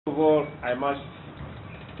of all, I must...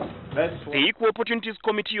 The Equal Opportunities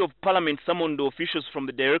Committee of Parliament summoned officials from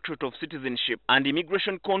the Directorate of Citizenship and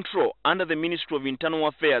Immigration Control under the Ministry of Internal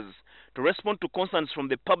Affairs to respond to concerns from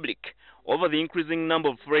the public over the increasing number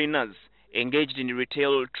of foreigners engaged in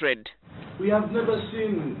retail trade. We have never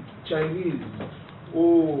seen Chinese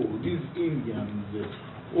or these Indians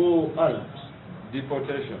or Arabs.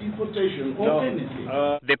 Deportation or anything.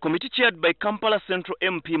 The committee chaired by Kampala Central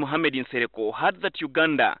MP Mohamed Nsereko had that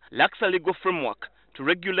Uganda lacks a legal framework to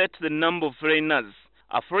regulate the number of foreigners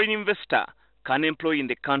a foreign investor can employ in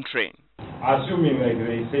the country. Assuming, like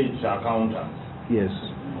they say, it's accountants. Yes.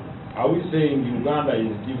 Are we saying Uganda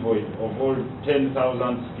is devoid of all 10,000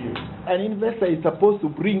 skills? An investor is supposed to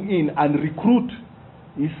bring in and recruit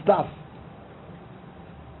his staff.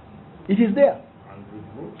 It is there. And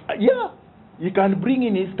recruit? Yeah. You can bring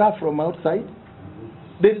in his staff from outside.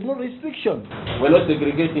 There is no restriction. We're not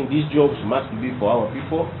segregating. These jobs must be for our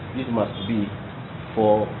people. This must be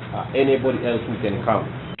for anybody else who can come.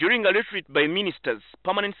 During a retreat by ministers,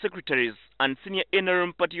 permanent secretaries, and senior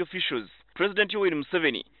NRM party officials, President Yoweri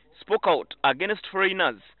Museveni spoke out against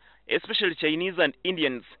foreigners, especially Chinese and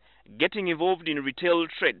Indians, getting involved in retail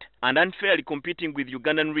trade and unfairly competing with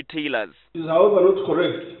Ugandan retailers. It is, however, not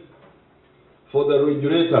correct for the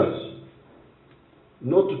regulators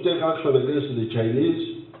not to take action against the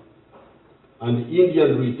Chinese and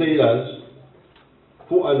Indian retailers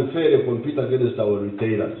who unfairly compete against our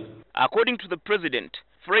retailers. According to the president,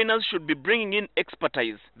 foreigners should be bringing in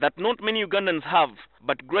expertise that not many Ugandans have,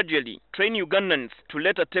 but gradually train Ugandans to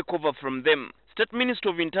later take over from them. State Minister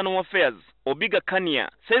of Internal Affairs, Obiga Kania,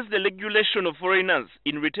 says the regulation of foreigners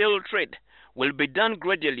in retail trade will be done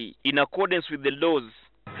gradually in accordance with the laws.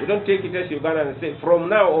 We don't take it as Uganda and say, from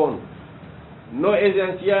now on, no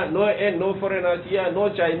Asians here, no foreigners here, no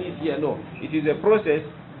Chinese here, no. It is a process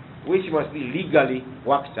which must be legally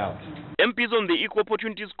worked out. MPs on the Equal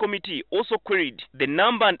Opportunities Committee also queried the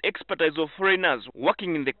number and expertise of foreigners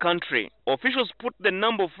working in the country. Officials put the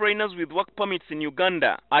number of foreigners with work permits in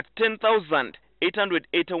Uganda at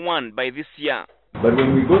 10,881 by this year. But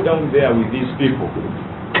when we go down there with these people,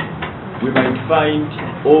 we might find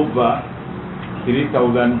over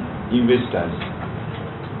 3,000 investors,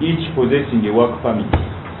 each possessing a work permit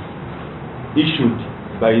issued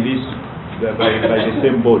by the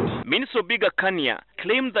same body. Minister Obiga Kania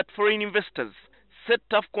claimed that foreign investors set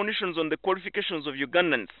tough conditions on the qualifications of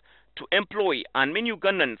Ugandans to employ, and many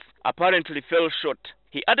Ugandans apparently fell short.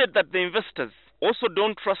 He added that the investors also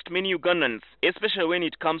don't trust many Ugandans, especially when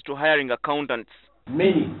it comes to hiring accountants.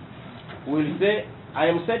 Many will say, I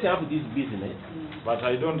am setting up this business, but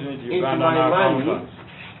I don't need Ugandan accountants.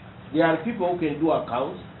 There are people who can do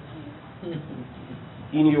accounts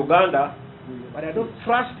in Uganda, but I don't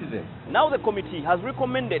trust them. Now the committee has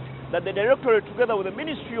recommended that the Directorate, together with the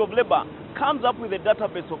Ministry of Labour, comes up with a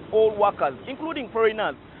database of all workers, including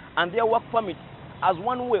foreigners, and their work permits as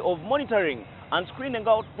one way of monitoring and screening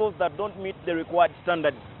out those that don't meet the required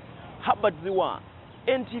standards. Herbert Zziwa,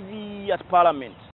 NTV at Parliament.